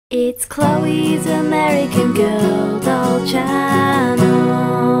It's Chloe's American Girl doll channel.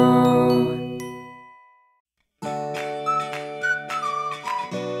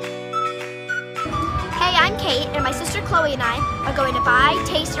 Hey, I'm Kate, and my sister Chloe and I are going to buy,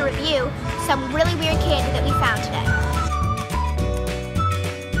 taste, and review some really weird candy that we found today.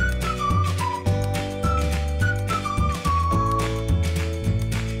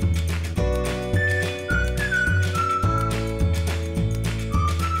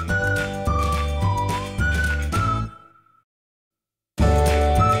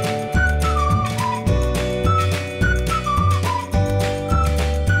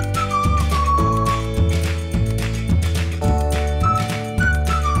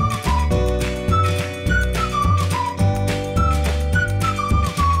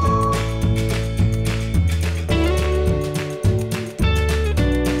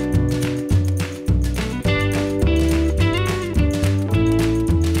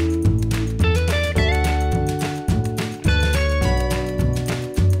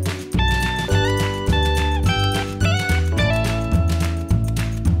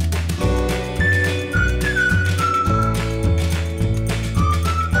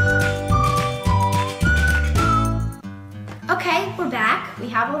 Okay, we're back. We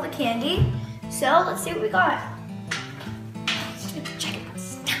have all the candy. So let's see what we got. Check it out.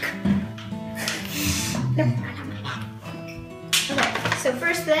 Stuck. No, not my bag. Okay, so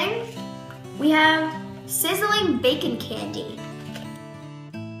first thing, we have sizzling bacon candy.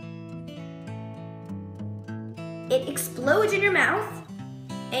 It explodes in your mouth,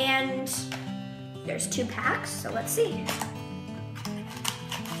 and there's 2 packs, so let's see.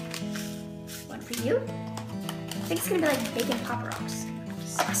 One for you. I think it's gonna be like bacon Pop Rocks.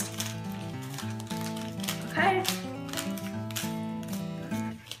 Disgusting. Okay.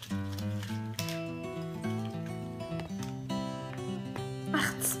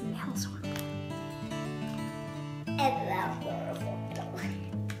 Ugh, it smells horrible. It's horrible.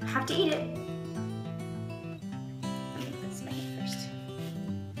 I have to eat it. Let me put this in my head first.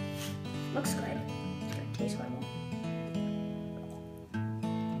 Looks good. It's gonna taste horrible.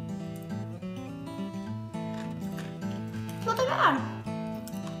 Not that bad.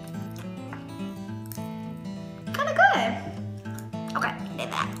 Kind of good. Okay, did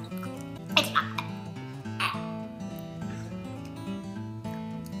that. It's not bad.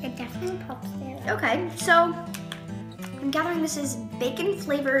 It definitely pops there. Okay, so I'm gathering this is bacon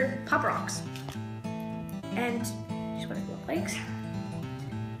flavored Pop Rocks. And here's what it looks like.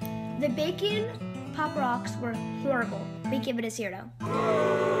 The bacon Pop Rocks were horrible. We give it a 0.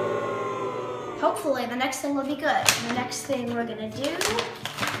 Hopefully the next thing will be good. And the next thing we're gonna do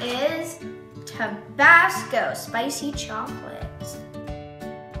is Tabasco spicy chocolates.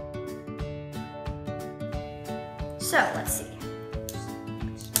 So let's see.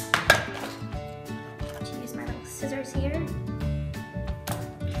 To use my little scissors here.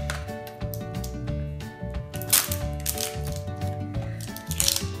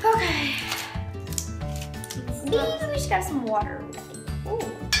 Okay. Maybe we should have some water ready. Ooh,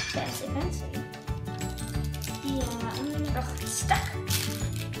 fancy, fancy. Yeah, ugh, it's stuck.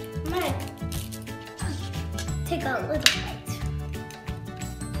 I'm gonna take a little bite.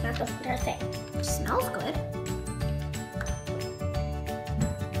 Not the entire thing. It smells good.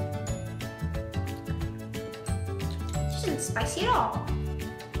 This isn't spicy at all.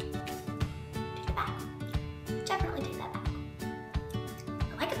 Take it back. Definitely take that back.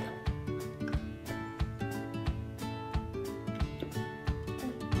 I like it though.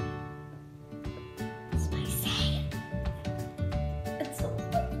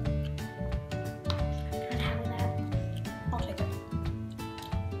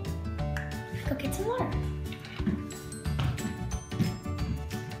 Go get some water.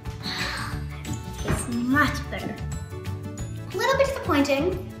 Tastes much better. A little bit disappointing.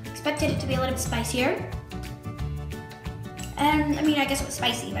 Expected it to be a little bit spicier. And I mean, I guess it was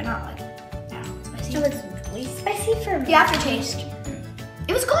spicy, but not like, I don't know, spicy. It was way spicy for me. The aftertaste.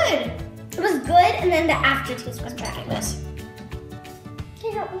 It was good. It was good, and then the aftertaste was bad. This.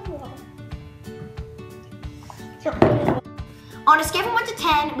 On a scale from 1 to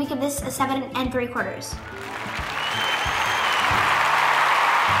 10, we give this a 7 3/4.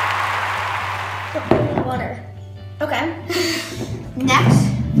 Water. Okay. Next,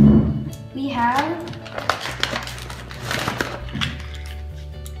 we have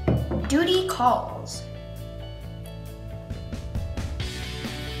Duty Calls.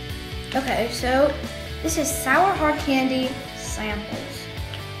 Okay, so this is sour hard candy samples.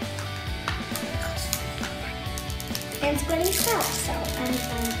 And it's going to salt, so I'm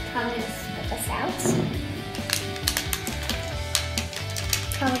probably going to split this out.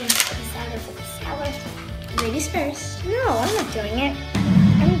 probably going to decide if it's sour. Ladies first. No, I'm not doing it.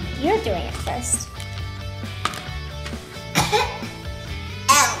 You're doing it first.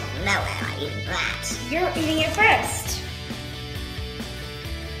 Oh, no, I'm not eating that. You're eating it first.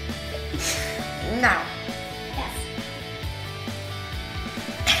 No. Yes.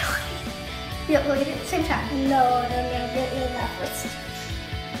 Yeah, we'll eat it at the same time. No, you're eating that first.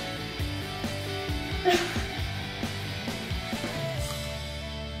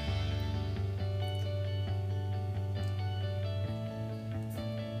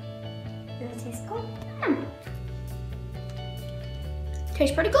 Does it taste good?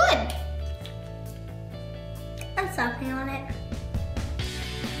 Tastes pretty good. I'm sucking on it.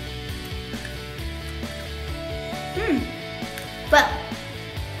 Well,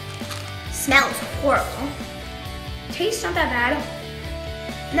 smells horrible. Tastes not that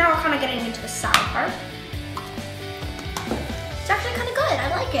bad. Now we're kind of getting into the sour part. It's actually kind of good. I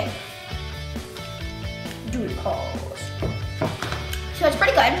like it. Do it, pause. So it's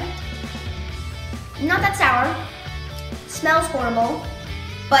pretty good. Not that sour. Smells horrible,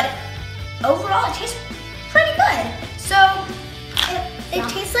 but overall it tastes pretty good. So It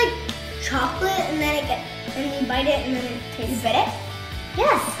tastes like chocolate, and then you bite it, and then it tastes. you bit it?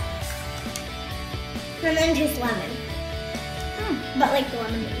 Yes. And then it tastes lemon. But like the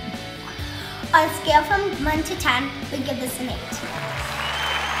lemonade. On a scale from 1 to 10, we give this an 8.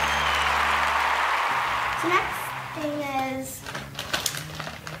 So next thing is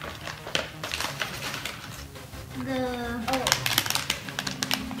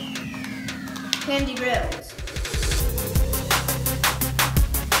Candy grills.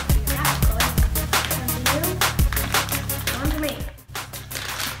 On to me.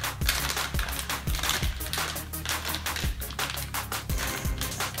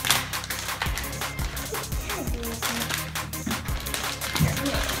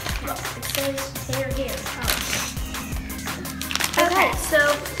 Look, it says here. Okay, so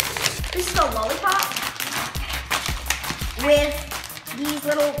this is a lollipop with these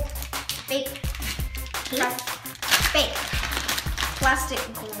little fake plastic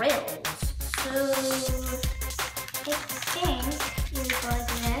grills. So I think you go like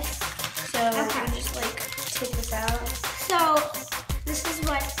this. So Okay. we just like take this out. So this is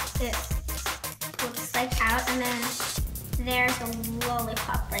what it looks like out, and then there's a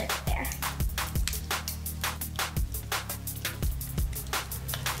lollipop right there.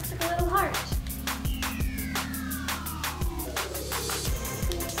 Looks like a little heart.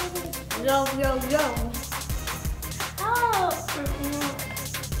 Yo. Oh,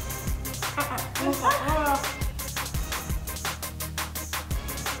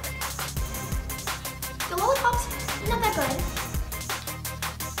 The lollipop's not that good.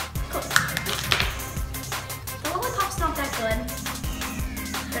 Cool. The lollipop's not that good.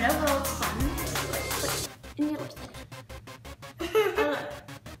 But overall it's fun. And you look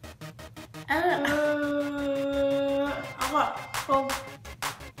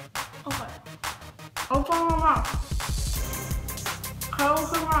Open your mouth.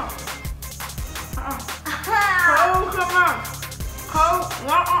 Close your mouth. Close your mouth.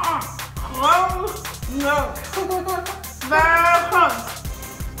 Close. No. Very close.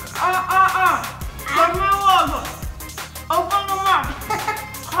 Give me water. Open your mouth.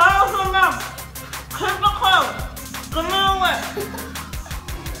 Close your mouth. Keep it closed. Give me a whip.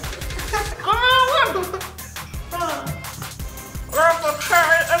 Give me a whip. Like a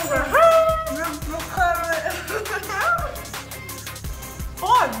carrot in the house.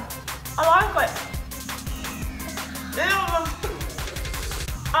 Fun. I like it. No.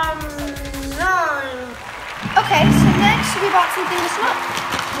 Okay, so next we bought something that's not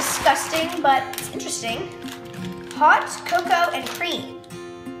disgusting, but it's interesting. Hot cocoa and cream.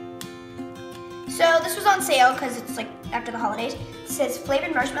 So this was on sale because it's like after the holidays. It says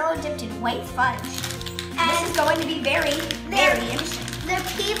flavored marshmallow dipped in white fudge. This is going to be very, very interesting. they're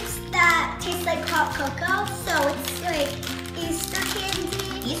peeps that taste like hot cocoa, so it's like Easter candy.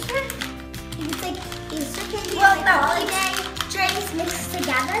 Easter? It's like Easter candy Well, and no, holiday drinks mixed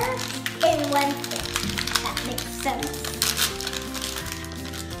together in one thing. That makes sense.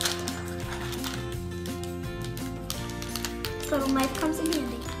 So life comes in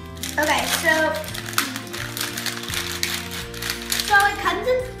handy. Okay, so it comes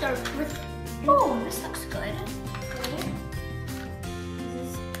in with. oh, this looks good.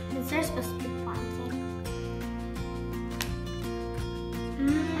 Is there supposed to be fun thing?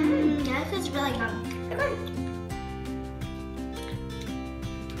 Yeah, this is really good.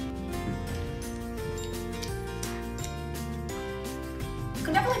 You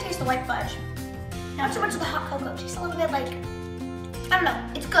can definitely taste the white fudge. Not so much of the hot cocoa. It tastes a little bit like I don't know,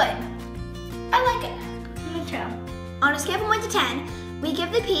 it's good. I like it. Me too. On a scale from 1 to 10, we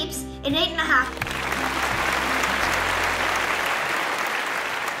give the Peeps an 8.5.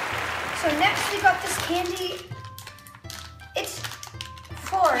 So next we got this candy. It's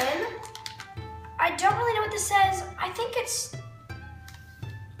foreign. I don't really know what this says. I think it's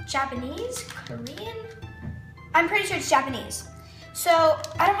Japanese, Korean. I'm pretty sure it's Japanese. So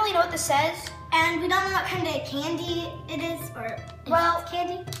I don't really know what this says. And we don't know what kind of candy it is, or Well,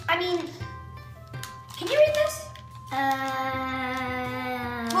 candy. I mean, can you read this?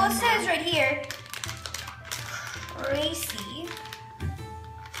 Well, it says right here, Racy.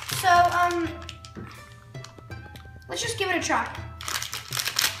 So, let's just give it a try.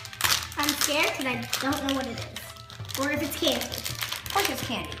 I'm scared because I don't know what it is, or if it's candy. Of course it's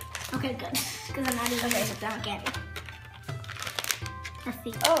candy. Okay, good. Because I'm not even sure if it's not candy. Let's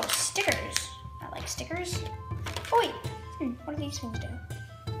see. Oh, stickers. I like stickers. Oh wait, what do these things do?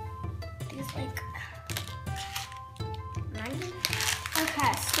 These like 90?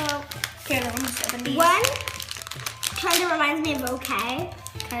 Okay, so Here, let me just open these. one kind of reminds me of okay,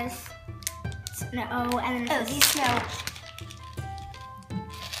 because it's an O and then Oh, it's these smell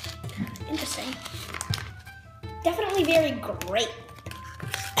interesting. Definitely very great.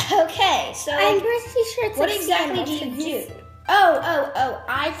 Okay, so I'm pretty sure it's what like exactly do sandals, you 'cause do? Oh,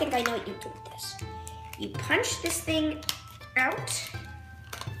 I think I know what you do with this. You punch this thing out,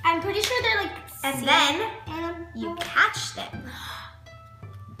 I'm pretty sure they're like and then and you catch them.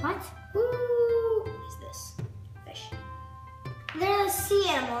 what? Ooh, what is this? Fish. They're sea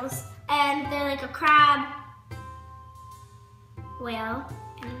animals, and they're like a crab, whale,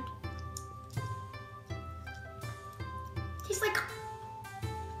 and Tastes like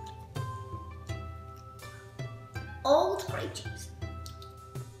old grape juice.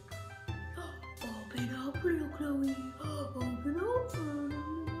 Open up, little Chloe. Open up.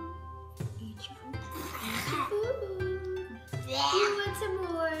 Eat your food. You want some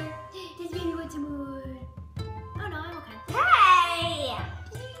more? Does baby want some more? Oh no, I'm okay. hey!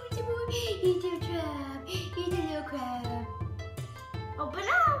 Does baby want some more? Eat your crab. Eat the little crab. Open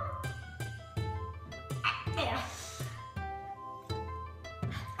up. There.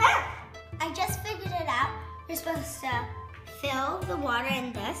 I just figured it out. We're supposed to fill the water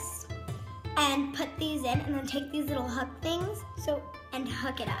in this and put these in and then take these little hook things and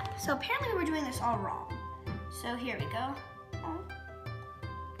hook it up. So apparently we were doing this all wrong. So here we go. Oh,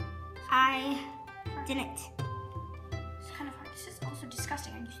 I didn't. it's kind of hard. This is also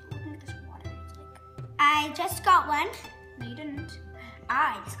disgusting. I'm just looking at this water. It's like, I just got one. no, you didn't.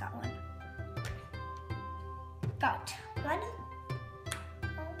 I just got one. Got one.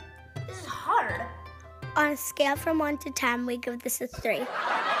 This is hard. On a scale from 1 to 10, we give this a 3.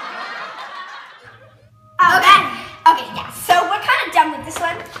 Okay, yeah, so we're kind of done with this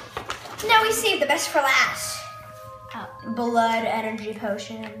one. Now we saved the best for last. Blood energy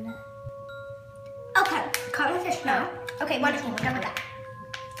potion. Okay, cuttlefish now. Okay, wonderful, we're done with that.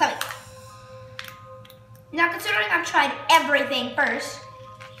 Chloe. Now considering I've tried everything first,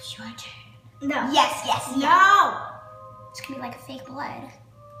 it's your turn. No. Yes. No! This can be like fake blood.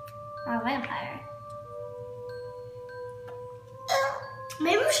 Or a vampire.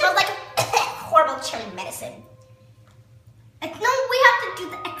 Maybe we should. Smells like horrible chili medicine. No, we have to do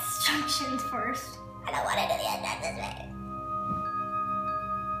the extractions first. I don't want to do the end this way.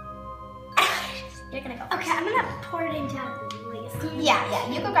 You're gonna go first. Okay, I'm gonna pour it into at least. Yeah,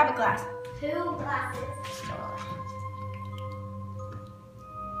 you go grab a glass. 2 glasses.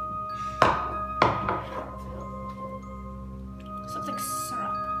 This looks like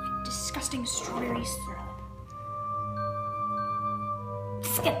syrup, like disgusting strawberry syrup.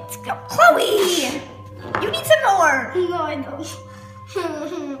 Skip. Chloe! You need some more! No, I don't.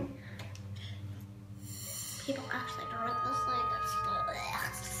 People actually drink this like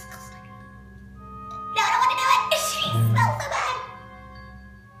it's disgusting. No, I don't want to do it! She smells so bad!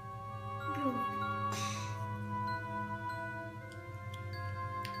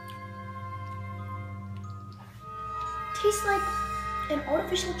 Tastes like an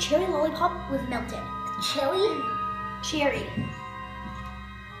artificial cherry lollipop with melted. Cherry.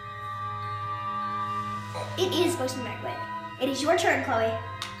 It is supposed to be MacLeod. It is your turn, Chloe.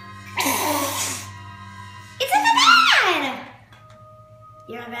 It's in the bed!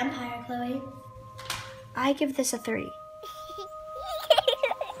 You're a vampire, Chloe. I give this a 3.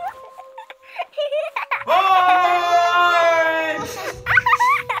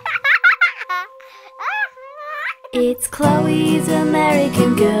 It's Chloe's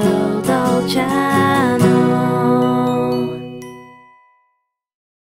American Girl doll channel.